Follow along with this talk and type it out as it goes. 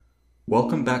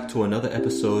Welcome back to another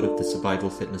episode of the Survival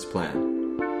Fitness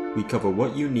Plan. We cover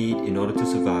what you need in order to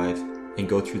survive and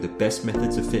go through the best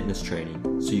methods of fitness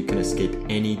training so you can escape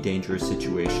any dangerous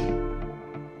situation.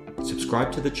 Subscribe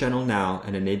to the channel now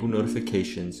and enable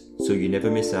notifications so you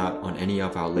never miss out on any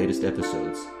of our latest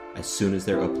episodes as soon as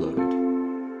they're uploaded.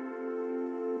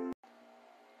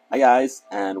 Hi guys,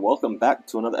 and welcome back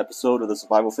to another episode of the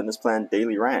Survival Fitness Plan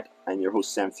Daily Rant. I'm your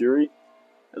host Sam Fury.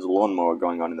 There's a lawnmower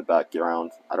going on in the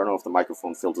background. I don't know if the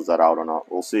microphone filters that out or not.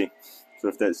 We'll see. So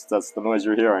if that's the noise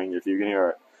you're hearing, if you can hear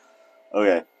it.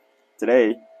 Okay,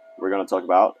 today we're going to talk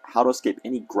about how to escape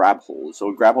any grab hold. So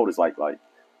a grab hold is like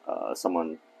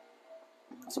someone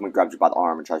grabs you by the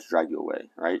arm and tries to drag you away,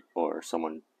 right? Or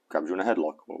someone grabs you in a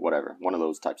headlock or whatever. One of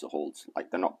those types of holds.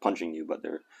 Like they're not punching you, but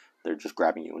they're just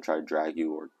grabbing you and try to drag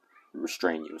you or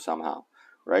restrain you somehow,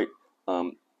 right?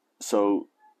 So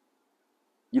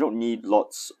you don't need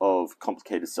lots of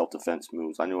complicated self-defense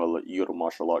moves. I know you go to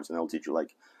martial arts and they'll teach you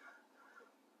like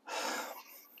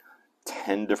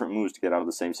 10 different moves to get out of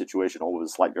the same situation, all with a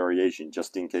slight variation,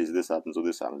 just in case this happens or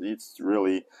this happens. It's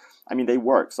really, I mean, they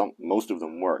work. Most of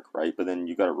them work, right? But then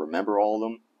you got to remember all of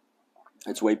them.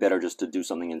 It's way better just to do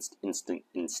something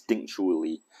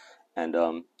instinctually.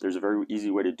 And there's a very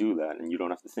easy way to do that, and you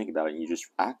don't have to think about it. And you just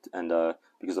act, and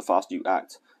because the faster you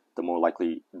act, the more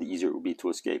likely, the easier it will be to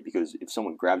escape. Because if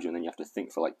someone grabs you and then you have to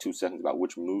think for like 2 seconds about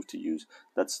which move to use,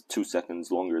 that's 2 seconds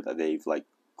longer that they've like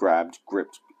grabbed,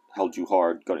 gripped, held you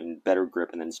hard, got in better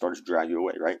grip, and then started to drag you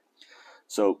away, right?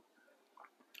 So,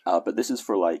 but this is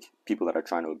for like people that are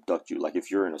trying to abduct you. Like if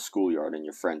you're in a schoolyard and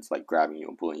your friend's like grabbing you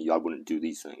and pulling you, I wouldn't do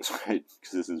these things, right?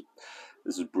 Because this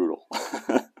is brutal.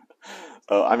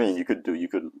 I mean, you could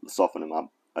soften them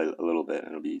up a little bit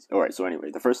and it'll be easy. All right, so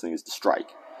anyway, the first thing is to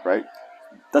strike, right?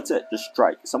 That's it, just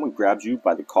strike. If someone grabs you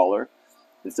by the collar,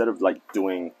 instead of like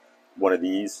doing one of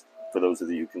these, for those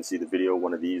of you who can see the video,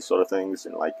 one of these sort of things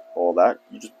and like all that,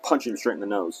 you just punch him straight in the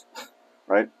nose,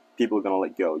 right? People are gonna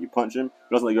let go. You punch him,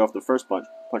 he doesn't let go off the first punch,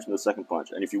 punch him the second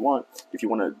punch. And if you want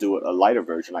to do a lighter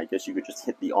version, I guess you could just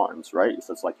hit the arms, right? If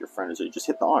that's like your friend, so you just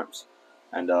hit the arms,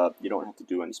 and you don't have to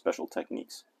do any special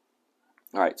techniques.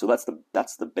 All right, so that's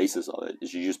the basis of it.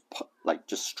 Is you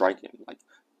just strike him, like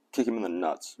kick him in the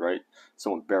nuts, right?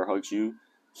 Someone bear hugs you,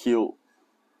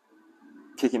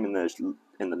 kick him in the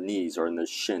knees or in the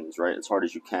shins, right? As hard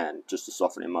as you can, just to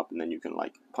soften him up, and then you can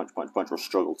like punch, or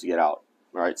struggle to get out,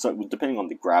 right? So depending on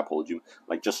the grab hold, you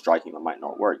like just striking them might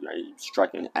not work, right? You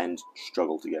strike him and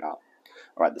struggle to get out.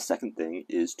 All right, the second thing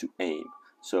is to aim.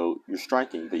 So you're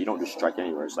striking, but you don't just strike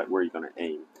anywhere. It's like, where are you going to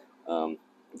aim?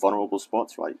 Vulnerable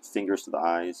spots, right? Fingers to the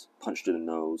eyes, punch to the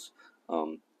nose,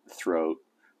 throat,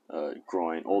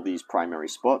 groin, all these primary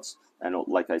spots. And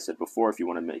like I said before, if you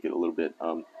want to make it a little bit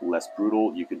less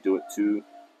brutal, you could do it to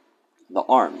the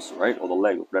arms, right? Or the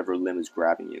leg, whatever limb is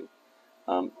grabbing you.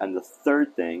 And the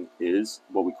third thing is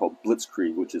what we call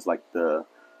blitzkrieg, which is like the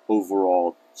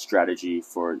overall strategy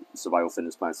for survival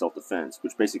fitness plan self-defense,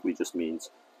 which basically just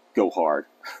means go hard,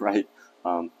 right?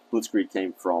 Blitzkrieg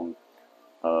came from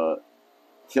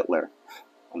Hitler,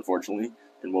 unfortunately,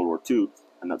 in World War II,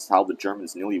 and that's how the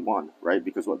Germans nearly won, right?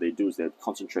 Because what they do is they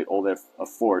concentrate all their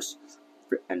force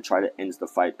and try to end the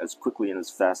fight as quickly and as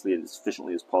fastly and as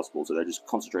efficiently as possible. So they just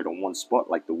concentrate on one spot,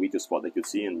 like the weakest spot they could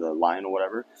see in the line or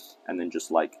whatever, and then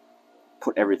just like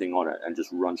put everything on it and just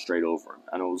run straight over them.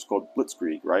 And it was called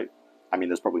blitzkrieg, right? I mean,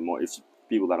 there's probably more. If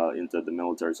people that are into the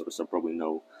military sort of stuff probably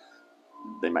know,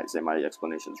 they might say my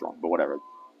explanation's wrong, but whatever.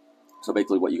 So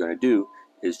basically what you're going to do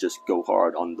is just go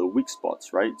hard on the weak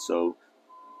spots, right? So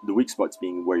the weak spots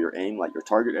being where you're aim, like your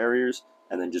target areas,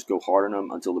 and then just go hard on them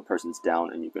until the person's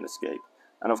down and you can escape.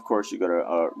 And of course, you got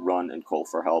to run and call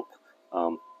for help.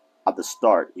 At the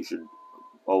start, you should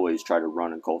always try to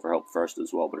run and call for help first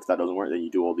as well. But if that doesn't work, then you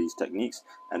do all these techniques.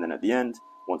 And then at the end,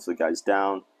 once the guy's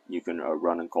down, you can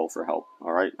run and call for help,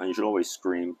 all right? And you should always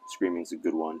scream. Screaming is a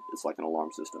good one. It's like an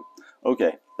alarm system.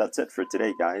 Okay, that's it for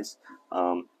today, guys.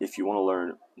 If you want to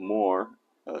learn more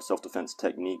self-defense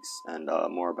techniques and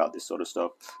more about this sort of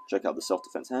stuff, check out the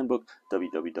Self-Defense Handbook,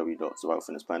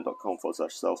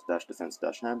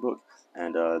 www.survivalfitnessplan.com/self-defense-handbook,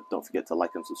 and don't forget to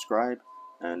like and subscribe.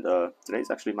 And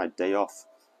today's actually my day off,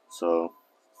 so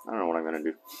I don't know what I'm going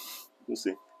to do. We'll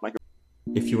see.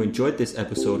 If you enjoyed this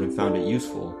episode and found it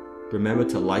useful, remember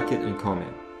to like it and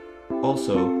comment.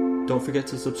 Also, don't forget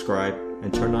to subscribe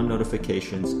and turn on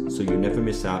notifications so you never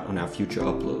miss out on our future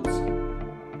uploads.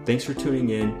 Thanks for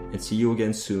tuning in, and see you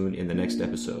again soon in the next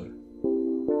episode.